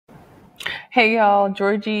Hey y'all,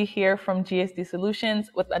 Georgie here from GSD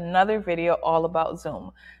Solutions with another video all about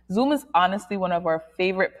Zoom. Zoom is honestly one of our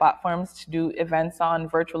favorite platforms to do events on,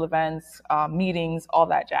 virtual events, meetings, all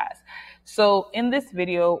that jazz. So in this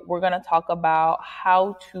video, we're going to talk about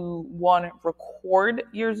how to, one, record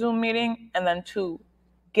your Zoom meeting, and then two,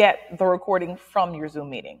 get the recording from your Zoom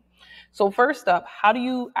meeting. So first up, how do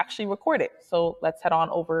you actually record it? So let's head on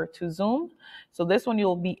over to Zoom. So this one,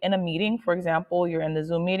 you'll be in a meeting. For example, you're in the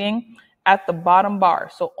Zoom meeting. At the bottom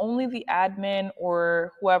bar, so only the admin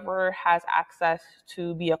or whoever has access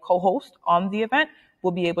to be a co-host on the event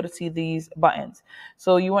will be able to see these buttons.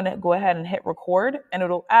 So you want to go ahead and hit record, and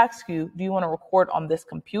it'll ask you, do you want to record on this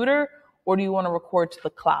computer or do you want to record to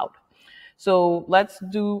the cloud? So let's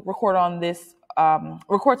do record on this,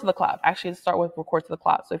 record to the cloud. Actually, let's start with record to the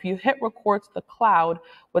cloud. So if you hit record to the cloud,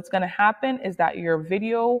 what's going to happen is that your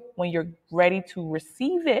video, when you're ready to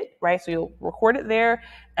receive it, right? So you'll record it there.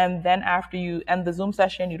 And then after you end the Zoom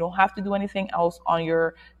session, you don't have to do anything else on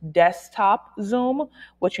your desktop Zoom.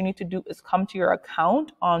 What you need to do is come to your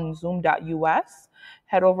account on zoom.us,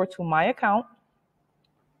 head over to my account.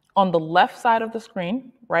 On the left side of the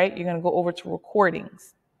screen, right? You're going to go over to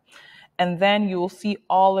recordings. And then you will see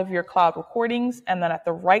all of your cloud recordings. And then at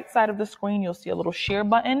the right side of the screen, you'll see a little share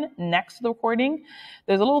button next to the recording.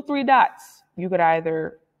 There's a little 3 dots. You could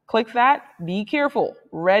either click that. Be careful.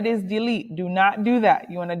 Red is delete. Do not do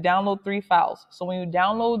that. You want to download 3 files. So when you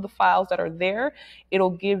download the files that are there,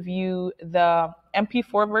 it'll give you the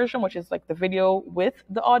MP4 version, which is like the video with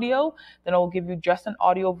the audio. Then it'll give you just an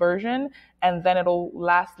audio version. And then it'll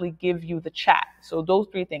lastly give you the chat. So those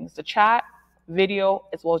 3 things, the chat, video,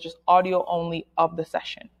 as well as just audio only of the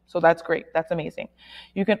session. So that's great. That's amazing.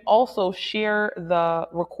 You can also share the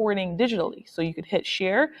recording digitally. So you could hit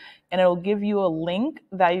share and it'll give you a link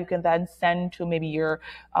that you can then send to maybe your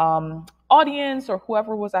audience or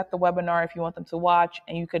whoever was at the webinar if you want them to watch.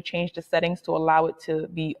 And you could change the settings to allow it to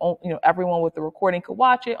be, everyone with the recording could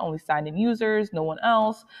watch it, only signed in users, no one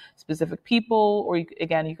else, specific people, or you could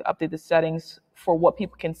update the settings for what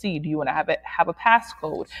people can see. Do you want to have a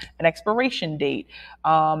passcode, an expiration date?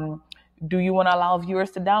 Do you want to allow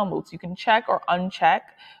viewers to download? So you can check or uncheck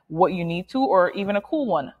what you need to, or even a cool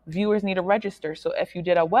one. Viewers need to register. So if you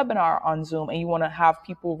did a webinar on Zoom and you want to have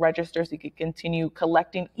people register so you can continue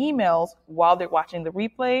collecting emails while they're watching the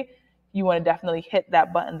replay, you want to definitely hit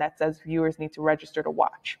that button that says viewers need to register to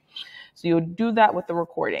watch. So you'll do that with the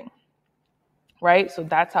recording, right? So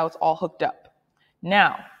that's how it's all hooked up.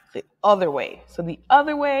 Now, the other way. So the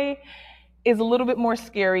other way is a little bit more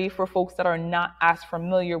scary for folks that are not as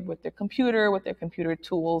familiar with their computer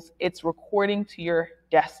tools. It's recording to your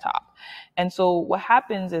desktop. And so what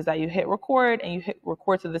happens is that you hit record and you hit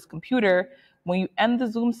record to this computer. When you end the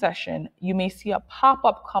Zoom session, you may see a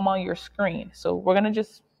pop-up come on your screen. So we're going to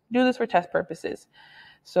just do this for test purposes.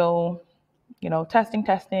 So, testing,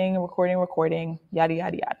 recording, yada,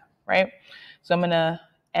 yada, yada, right? So I'm going to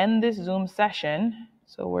end this Zoom session.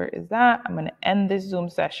 So where is that? I'm going to end this Zoom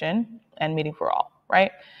session and meeting for all,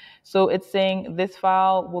 right? So it's saying this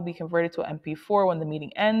file will be converted to an MP4 when the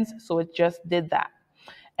meeting ends. So it just did that.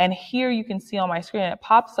 And here you can see on my screen, it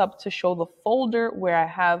pops up to show the folder where I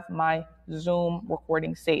have my Zoom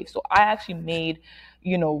recording saved. So I actually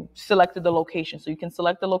selected the location. So you can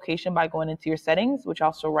select the location by going into your settings, which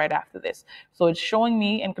I'll show right after this. So it's showing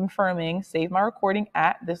me and confirming, save my recording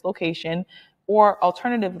at this location. Or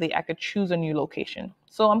alternatively, I could choose a new location.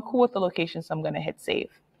 So I'm cool with the location, so I'm going to hit save.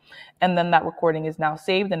 And then that recording is now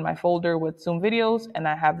saved in my folder with Zoom videos, and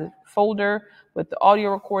I have the folder with the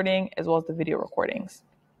audio recording as well as the video recordings.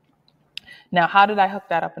 Now, how did I hook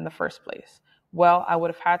that up in the first place? Well, I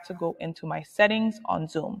would have had to go into my settings on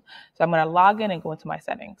Zoom. So I'm going to log in and go into my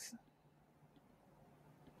settings.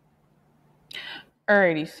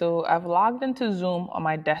 Alrighty, so I've logged into Zoom on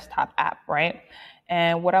my desktop app, right?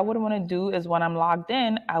 And what I would want to do is when I'm logged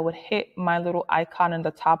in, I would hit my little icon in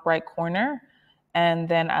the top right corner, and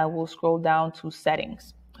then I will scroll down to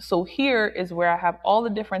settings. So here is where I have all the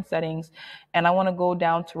different settings, and I want to go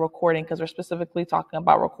down to recording because we're specifically talking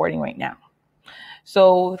about recording right now.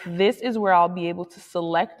 So this is where I'll be able to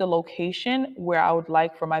select the location where I would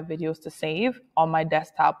like for my videos to save on my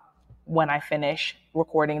desktop when I finish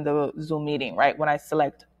recording the Zoom meeting, right? When I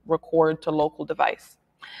select record to local device.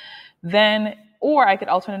 Then, or I could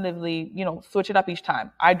alternatively, switch it up each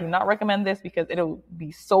time. I do not recommend this because it'll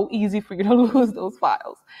be so easy for you to lose those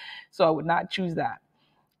files. So I would not choose that.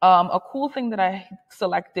 A cool thing that I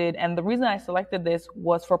selected, and the reason I selected this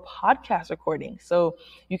was for podcast recording. So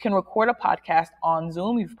you can record a podcast on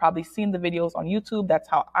Zoom. You've probably seen the videos on YouTube. That's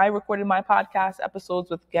how I recorded my podcast episodes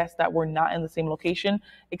with guests that were not in the same location,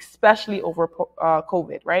 especially over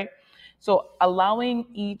COVID, right? So allowing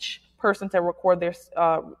each person to record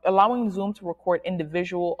allowing Zoom to record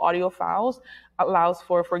individual audio files allows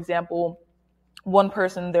for example, one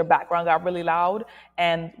person, their background got really loud,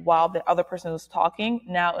 and while the other person was talking,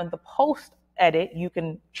 now in the post edit, you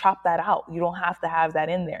can chop that out. You don't have to have that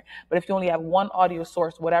in there. But if you only have one audio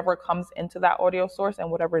source, whatever comes into that audio source and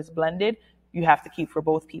whatever is blended, you have to keep for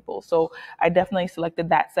both people. So I definitely selected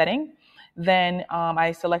that setting. Then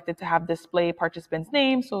I selected to have display participants'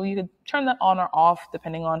 names. So you could turn that on or off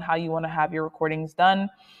depending on how you want to have your recordings done.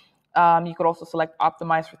 You could also select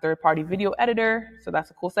optimize for third-party video editor. So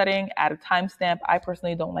that's a cool setting. Add a timestamp. I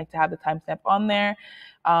personally don't like to have the timestamp on there.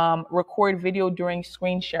 Record video during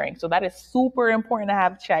screen sharing. So that is super important to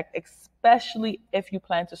have checked, especially if you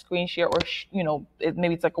plan to screen share or,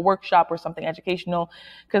 maybe it's like a workshop or something educational,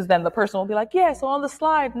 because then the person will be like, yeah, so on the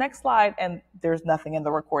slide, next slide, and there's nothing in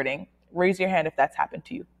the recording. Raise your hand if that's happened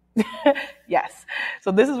to you. Yes.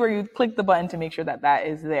 So this is where you click the button to make sure that that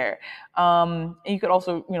is there. And you could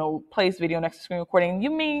also, place video next to screen recording.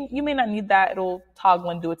 You may not need that. It'll toggle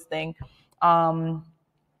and do its thing. And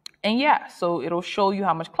yeah, so it'll show you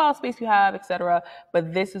how much cloud space you have, etc.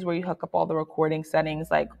 But this is where you hook up all the recording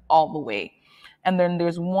settings, like all the way. And then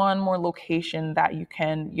there's one more location that you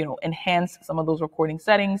can, enhance some of those recording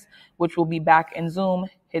settings, which will be back in Zoom.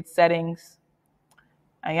 Hit settings.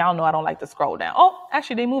 And y'all know I don't like to scroll down. Oh,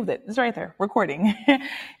 actually, they moved it. It's right there, recording.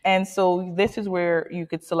 And so this is where you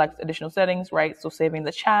could select additional settings, right? So saving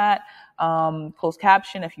the chat, closed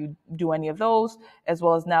caption, if you do any of those, as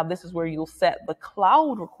well as now this is where you'll set the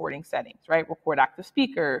cloud recording settings, right? Record active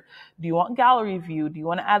speaker. Do you want gallery view? Do you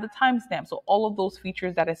want to add the timestamp? So all of those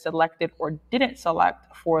features that I selected or didn't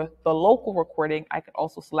select for the local recording, I could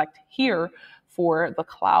also select here for the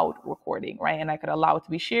cloud recording, right? And I could allow it to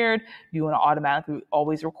be shared. Do you want to automatically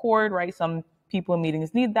always record, right? Some people in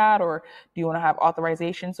meetings need that, or do you want to have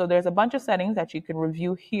authorization? So there's a bunch of settings that you can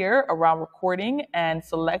review here around recording and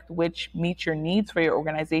select which meets your needs for your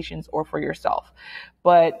organizations or for yourself.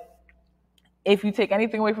 But if you take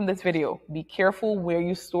anything away from this video, be careful where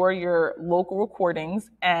you store your local recordings,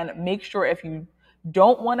 and make sure if you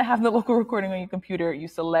don't want to have the local recording on your computer, you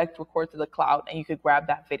select record to the cloud and you could grab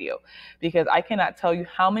that video. Because I cannot tell you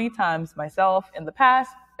how many times myself in the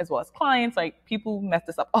past, as well as clients, like people mess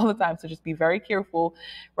this up all the time. So just be very careful,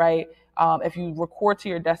 right? If you record to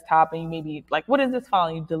your desktop and you may be like, what is this file?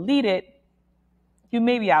 And you delete it, you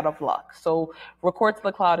may be out of luck. So record to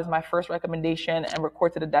the cloud is my first recommendation, and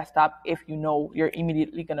record to the desktop if you know you're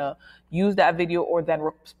immediately gonna use that video, or then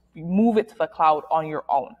move it to the cloud on your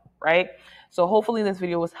own, right? So hopefully this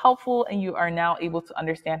video was helpful and you are now able to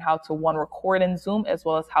understand how to record in Zoom, as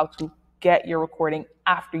well as how to get your recording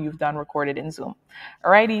after you've done recorded in Zoom.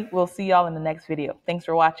 Alrighty, we'll see y'all in the next video. Thanks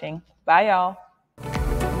for watching. Bye y'all.